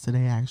vitamins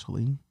today.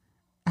 Actually,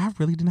 I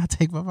really did not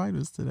take my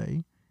vitamins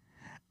today.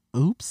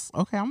 Oops.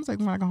 Okay, I'm gonna take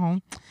them when I go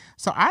home.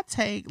 So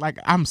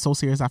I'm so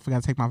serious. I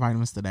forgot to take my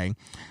vitamins today.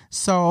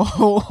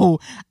 So.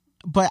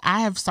 But I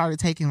have started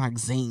taking like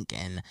zinc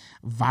and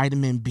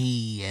vitamin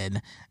B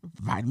and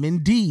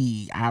vitamin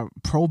D,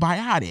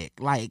 probiotic,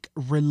 like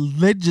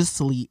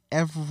religiously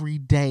every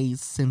day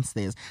since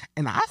this.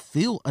 And I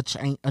feel a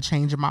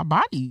change in my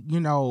body,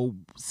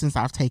 since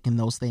I've taken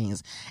those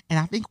things. And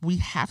I think we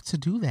have to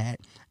do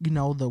that.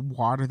 The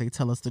water they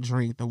tell us to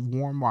drink, the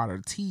warm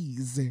water,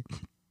 teas,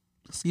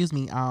 excuse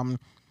me,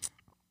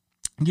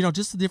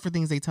 just the different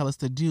things they tell us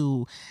to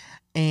do.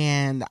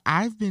 And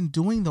I've been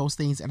doing those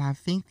things, and I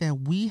think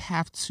that we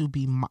have to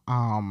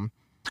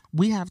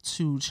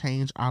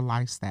change our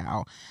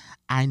lifestyle.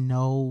 I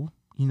know,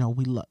 we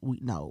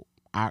know.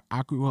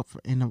 I grew up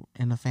in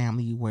a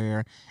family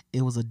where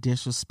it was a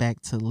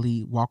disrespect to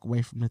walk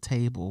away from the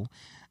table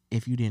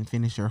if you didn't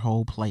finish your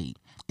whole plate.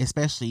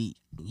 Especially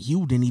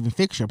you didn't even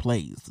fix your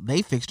plates.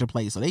 They fixed your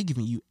plate, so they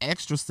giving you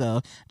extra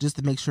stuff just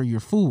to make sure you're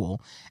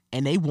full,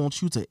 and they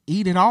want you to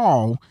eat it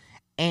all.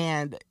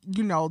 And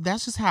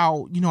that's just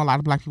how a lot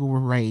of Black people were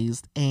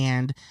raised,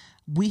 and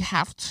we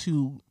have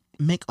to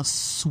make a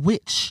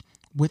switch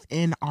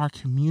within our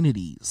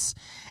communities,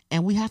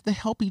 and we have to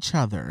help each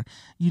other.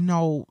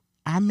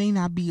 I may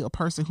not be a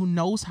person who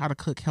knows how to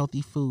cook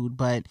healthy food,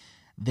 but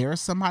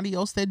there's somebody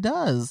else that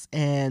does.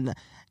 And,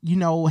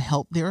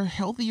 there are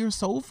healthier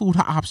soul food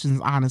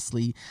options,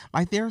 honestly.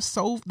 There's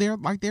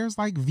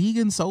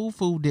vegan soul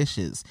food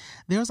dishes.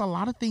 There's a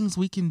lot of things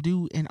we can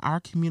do in our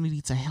community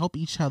to help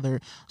each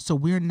other, so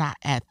we're not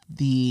at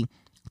the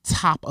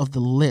top of the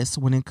list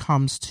when it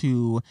comes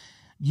to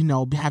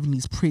having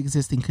these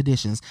pre-existing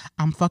conditions.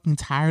 I'm fucking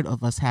tired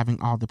of us having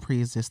all the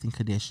pre-existing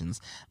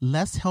conditions.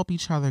 Let's help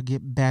each other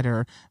get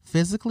better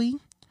physically,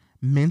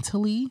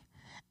 mentally,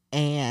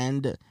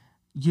 and,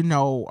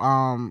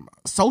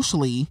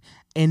 socially,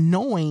 and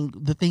knowing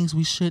the things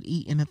we should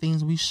eat and the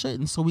things we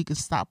shouldn't, so we can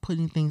stop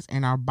putting things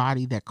in our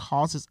body that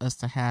causes us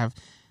to have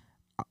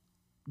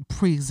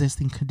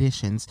pre-existing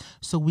conditions,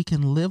 so we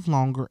can live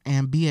longer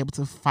and be able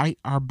to fight.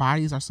 Our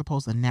bodies are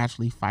supposed to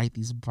naturally fight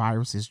these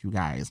viruses, you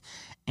guys,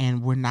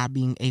 and we're not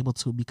being able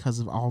to because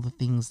of all the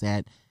things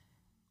that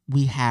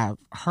we have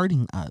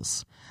hurting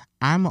us.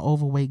 I'm an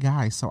overweight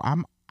guy, so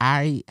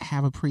I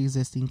have a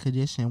pre-existing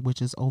condition,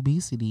 which is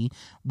obesity.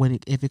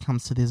 If it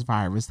comes to this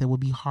virus, that would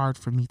be hard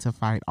for me to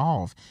fight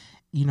off.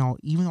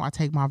 Even though I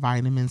take my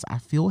vitamins, I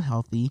feel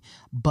healthy,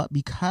 but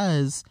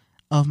because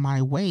of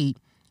my weight,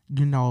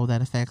 that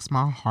affects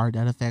my heart,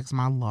 that affects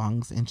my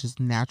lungs, and just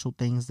natural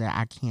things that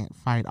I can't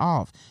fight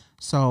off.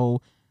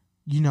 So,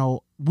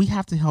 we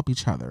have to help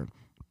each other.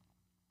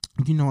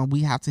 And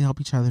we have to help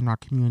each other in our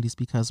communities,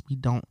 because we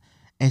don't,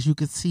 as you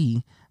can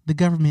see, the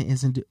government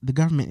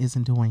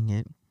isn't doing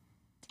it.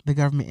 The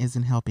government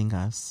isn't helping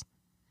us.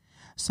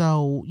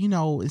 So,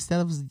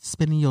 instead of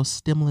spending your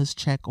stimulus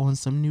check on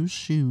some new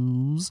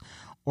shoes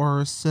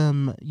or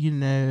some,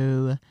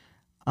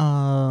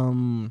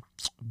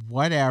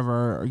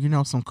 whatever,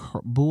 some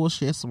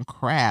bullshit, some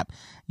crap,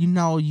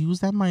 use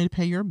that money to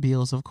pay your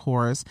bills, of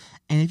course.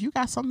 And if you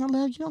got something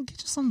left,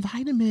 get you some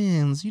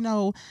vitamins,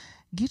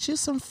 get you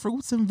some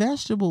fruits and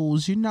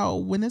vegetables.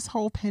 When this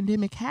whole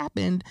pandemic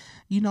happened,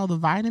 the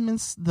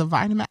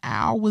vitamin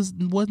owl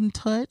wasn't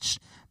touched.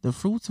 The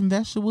fruits and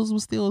vegetables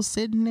was still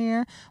sitting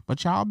there,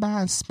 but y'all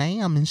buying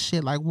Spam and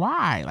shit.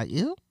 Why?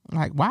 Ew.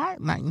 Why?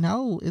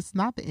 No, it's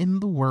not the end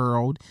of the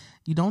world.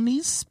 You don't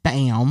need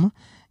Spam.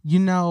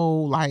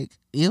 Ew. I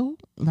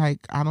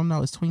don't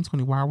know. It's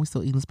 2020. Why are we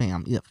still eating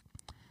Spam?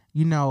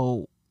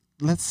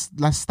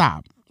 Let's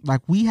stop.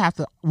 We have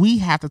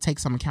to take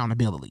some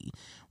accountability.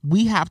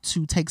 We have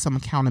to take some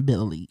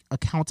accountability.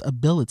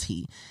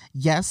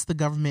 Yes, the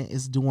government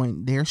is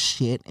doing their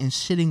shit and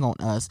shitting on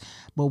us,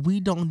 but we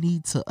don't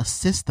need to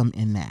assist them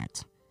in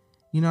that.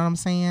 You know what I'm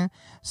saying?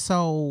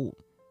 So,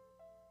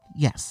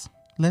 yes,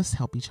 let's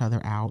help each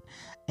other out.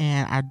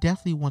 And I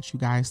definitely want you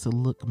guys to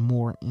look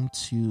more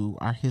into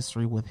our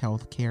history with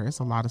healthcare. It's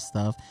a lot of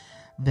stuff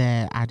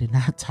that I did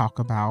not talk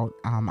about.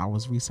 I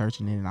was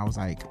researching it and I was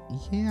like,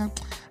 yeah,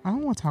 I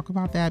don't want to talk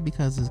about that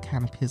because it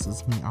kind of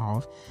pisses me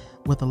off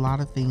with a lot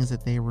of things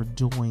that they were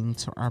doing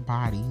to our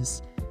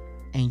bodies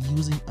and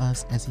using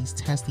us as these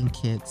testing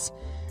kits.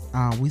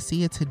 We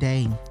see it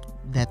today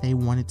that they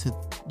wanted to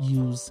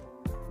use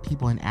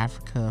people in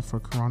Africa for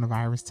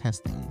coronavirus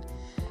testing.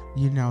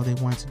 They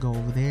wanted to go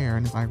over there,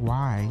 and it's like,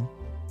 why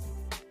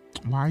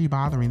are you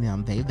bothering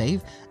them?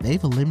 They've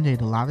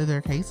eliminated a lot of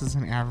their cases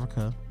in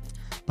Africa,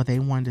 but they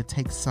wanted to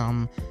take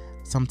some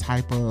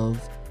type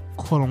of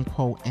quote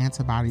unquote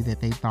antibody that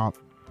they thought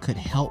could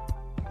help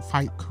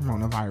fight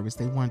coronavirus.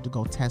 They wanted to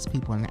go test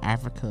people in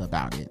Africa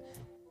about it.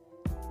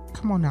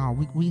 Come on now,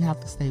 we have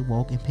to stay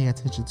woke and pay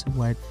attention to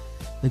what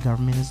the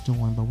government is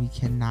doing, but we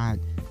cannot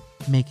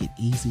make it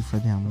easy for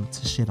them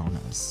to shit on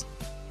us.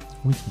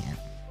 We can't.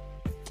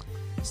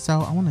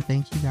 So I want to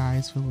thank you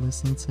guys for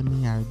listening to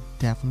me. I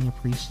definitely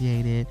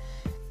appreciate it.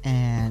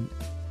 And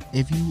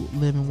if you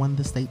live in one of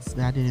the states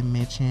that I didn't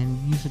mention,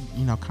 you should,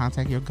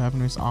 contact your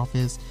governor's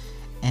office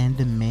and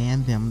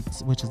demand them,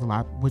 which is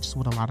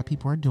what a lot of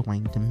people are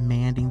doing,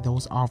 demanding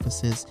those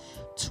offices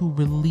to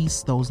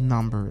release those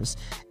numbers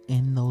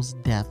and those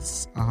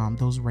deaths,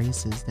 those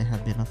races that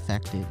have been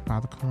affected by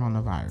the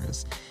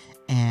coronavirus.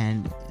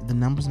 And the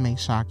numbers may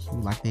shock you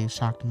like they've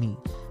shocked me,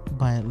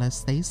 but let's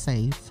stay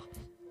safe.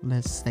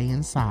 Let's stay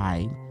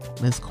inside.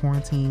 Let's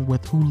quarantine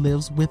with who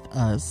lives with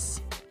us,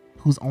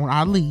 who's on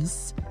our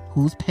lease,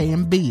 who's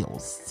paying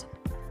bills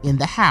in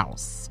the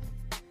house.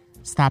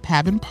 Stop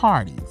having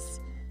parties.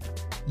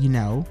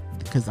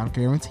 Because I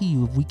guarantee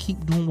you, if we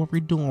keep doing what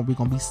we're doing, we're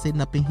going to be sitting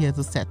up in here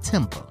to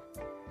September.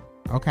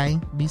 Okay?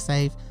 Be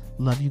safe.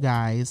 Love you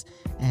guys.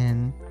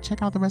 And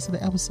check out the rest of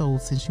the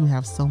episodes since you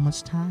have so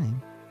much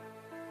time.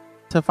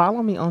 To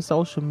follow me on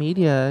social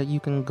media,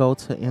 you can go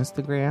to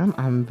Instagram.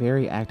 I'm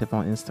very active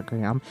on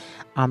Instagram.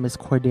 It's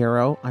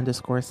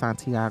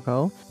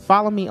Cordero_Santiago.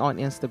 Follow me on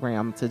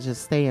Instagram to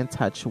just stay in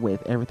touch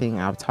with everything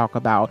I'll talk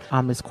about.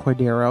 It's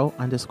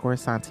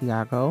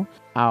Cordero_Santiago.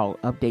 I'll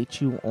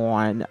update you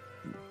on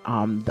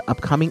the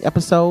upcoming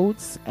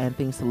episodes and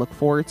things to look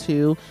forward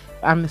to.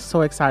 I'm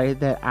so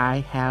excited that I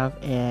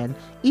have an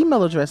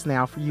email address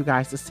now for you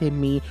guys to send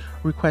me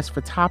requests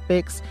for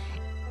topics.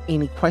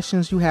 Any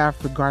questions you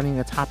have regarding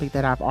a topic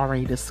that I've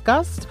already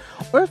discussed,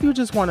 or if you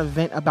just want to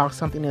vent about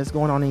something that's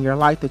going on in your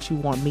life that you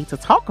want me to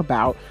talk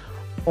about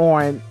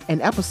on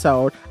an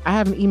episode, I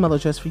have an email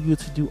address for you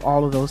to do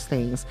all of those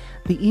things.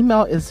 The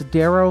email is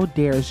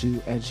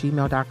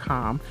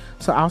darodaresu@gmail.com.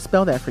 So I'll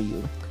spell that for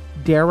you.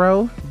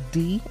 Daro,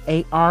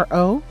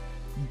 DARODARESU.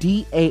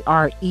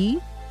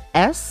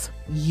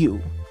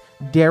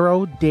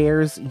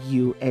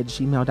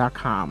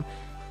 darodaresu@gmail.com.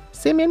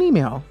 Send me an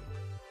email.